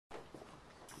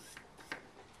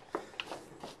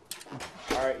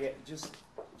All right, yeah, just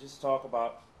talk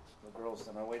about the girls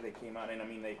and the way they came out. And I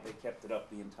mean, they kept it up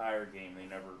the entire game. They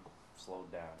never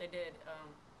slowed down. They did.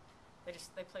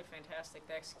 They played fantastic.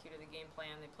 They executed the game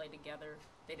plan. They played together.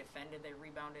 They defended. They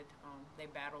rebounded. They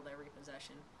battled every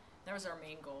possession. That was our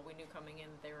main goal. We knew coming in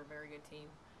that they were a very good team.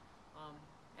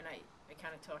 And I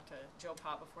kind of talked to Joe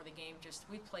Pop before the game.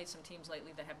 We've played some teams lately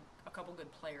that have a couple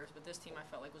good players, but this team I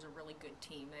felt like was a really good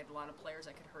team. They had a lot of players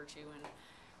that could hurt you, and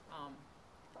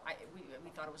we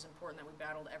thought it was important that we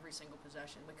battled every single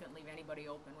possession. We couldn't leave anybody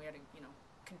open. We had to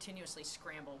continuously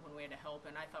scramble when we had to help,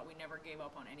 and I thought we never gave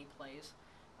up on any plays.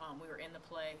 We were in the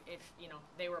play. If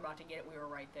they were about to get it, we were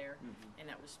right there, and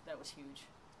that was huge.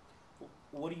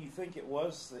 What do you think it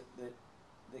was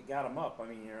that got them up? I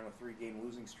mean, you're on a 3-game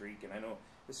losing streak, and I know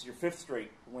this is your 5th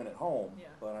straight win at home. Yeah.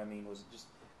 But I mean, was it just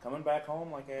coming back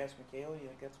home? Like I asked Michaela, you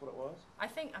think that's what it was? I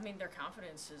mean, their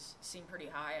confidence seemed pretty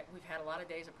high. We've had a lot of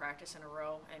days of practice in a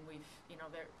row, and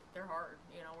they're hard.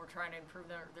 We're trying to improve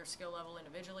their skill level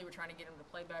individually. We're trying to get them to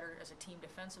play better as a team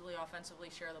defensively, offensively,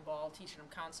 share the ball, teaching them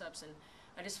concepts, and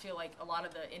I just feel like a lot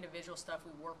of the individual stuff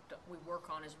we work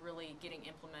on is really getting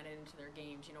implemented into their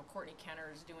games. Courtney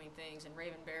Kenner is doing things, and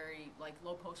Raven Berry, like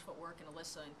low post footwork, and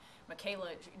Alyssa and Michaela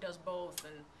does both,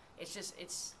 and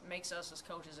it makes us as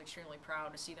coaches extremely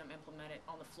proud to see them implement it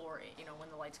on the floor. When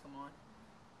the lights come on.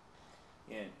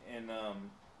 Yeah, and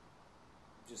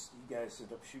just you guys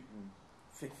ended up shooting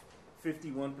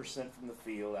 51% from the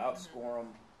field, outscore them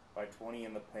by 20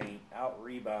 in the paint, out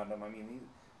rebound them. I mean,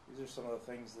 these are some of the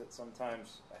things that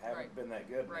sometimes haven't been that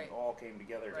good. Right. They all came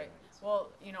together. Right. Well,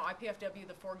 IPFW,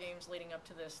 the 4 games leading up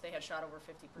to this, they had shot over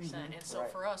 50%. And so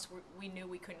for us, we knew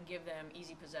we couldn't give them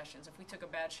easy possessions. If we took a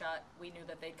bad shot, we knew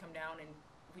that they'd come down, and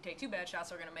if we take 2 bad shots,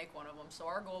 they're going to make one of them. So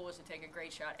our goal was to take a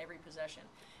great shot every possession.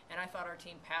 And I thought our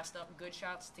team passed up good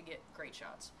shots to get great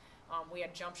shots. We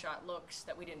had jump shot looks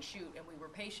that we didn't shoot, and we were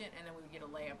patient, and then we would get a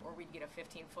layup, or we'd get a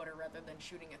 15-footer rather than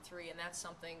shooting a 3. And that's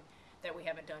something that we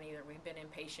haven't done either. We've been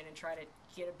impatient and try to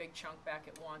get a big chunk back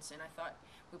at once, and I thought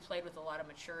we played with a lot of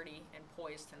maturity and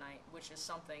poise tonight, which is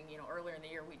something earlier in the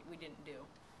year we didn't do.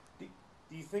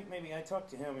 Do you think maybe I talked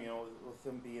to him, with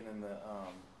them being in the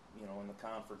in the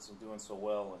conference and doing so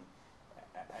well, and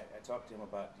I talked to him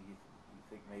about do you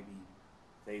think maybe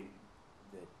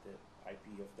that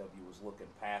IPFW was looking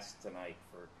past tonight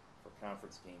for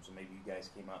conference games, and maybe you guys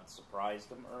came out and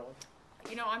surprised them early?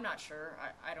 I'm not sure.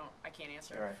 I can't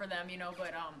answer for them,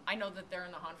 but I know that they're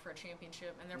in the hunt for a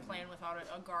championship, and they're playing without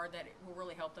a guard that will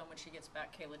really help them when she gets back,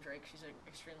 Kayla Drake. She's an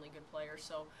extremely good player.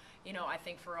 So, I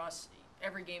think for us,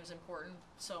 every game's important.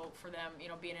 So for them,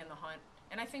 being in the hunt,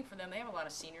 and I think for them, they have a lot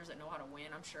of seniors that know how to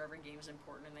win. I'm sure every game is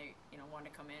important, and they,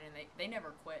 wanted to come in, and they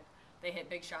never quit. They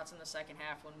hit big shots in the second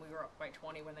half when we were up by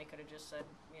 20, when they could have just said,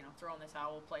 throw in the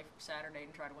towel, play for Saturday,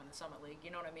 and try to win the Summit League.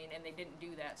 You know what I mean? And they didn't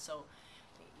do that. So,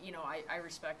 I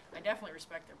definitely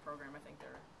respect their program. I think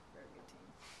they're a very good team.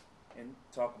 And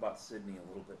talk about Sydney a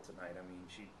little bit tonight. I mean,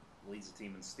 she leads the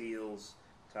team in steals,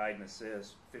 tied in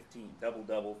assists, 15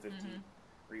 double-double, 15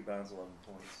 rebounds, 11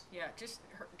 points. Yeah, just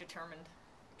determined,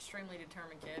 extremely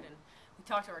determined kid. And we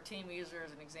talked to our team. We use her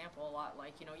as an example a lot.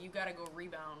 Like, you got to go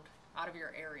rebound out of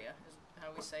your area, is how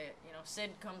we say it.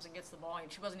 Sid comes and gets the ball,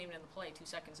 and she wasn't even in the play 2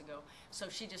 seconds ago. So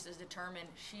she just is determined.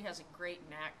 She has a great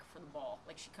knack for the ball.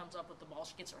 Like, she comes up with the ball.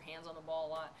 She gets her hands on the ball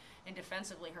a lot. And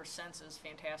defensively, her sense is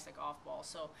fantastic off ball.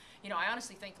 So, I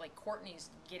honestly think, like, Courtney's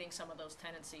getting some of those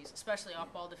tendencies, especially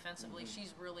off ball defensively.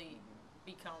 She's really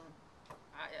become,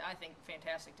 I think,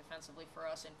 fantastic defensively for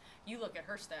us. And you look at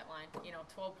her stat line,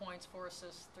 12 points, 4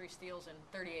 assists, 3 steals in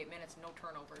 38 minutes, no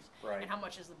turnovers. Right. And how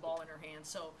much is the ball in her hands?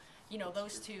 So,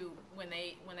 those two, when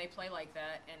they play like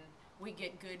that, and we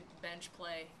get good bench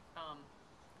play,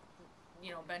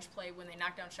 when they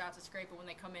knock down shots, it's great, but when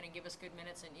they come in and give us good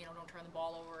minutes and, don't turn the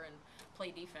ball over and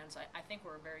play defense, I think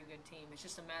we're a very good team. It's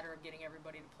just a matter of getting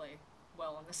everybody to play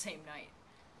well on the same night.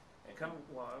 It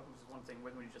was one thing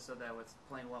when you just said that with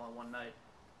playing well on one night,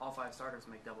 all 5 starters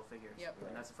make double figures. Yep.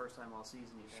 And that's the first time all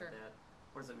season you've had that.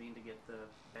 What does it mean to get the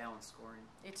balanced scoring?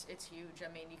 It's huge. I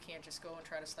mean, you can't just go and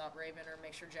try to stop Raven or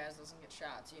make sure Jazz doesn't get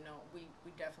shots. We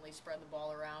definitely spread the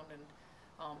ball around, and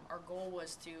our goal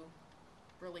was to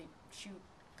really shoot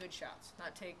good shots,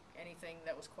 not take anything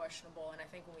that was questionable. And I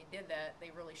think when we did that,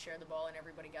 they really shared the ball and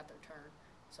everybody got their turn.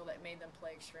 So that made them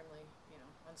play extremely,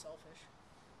 unselfish.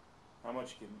 How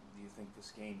much do you think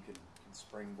this game can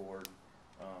springboard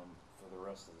for the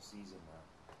rest of the season now?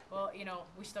 Well,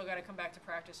 we still got to come back to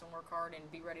practice and work hard and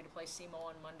be ready to play SEMO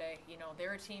on Monday.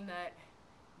 They're a team that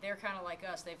they're kind of like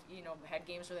us. They've, you know, had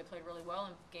games where they played really well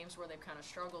and games where they've kind of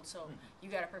struggled. So you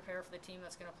got to prepare for the team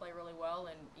that's going to play really well,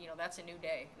 and you know that's a new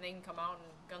day. And they can come out and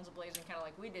guns a-blazing, kind of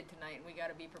like we did tonight. And we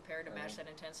got to be prepared to match that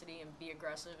intensity and be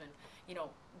aggressive. And you know,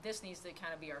 this needs to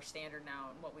kind of be our standard now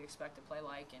and what we expect to play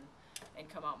like, and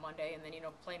come out Monday. And then you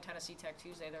know, playing Tennessee Tech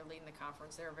Tuesday, they're leading the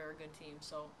conference. They're a very good team.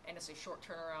 So, and it's a short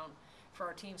turnaround for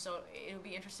our team. So it'll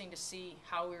be interesting to see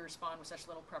how we respond with such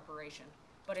little preparation.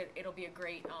 But it'll be a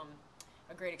great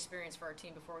experience for our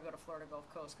team before we go to Florida Gulf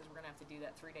Coast, because we're going to have to do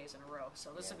that 3 days in a row.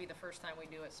 So this will be the first time we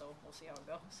do it, so we'll see how it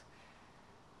goes.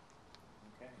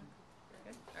 Okay.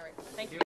 Good. All right. Thank you.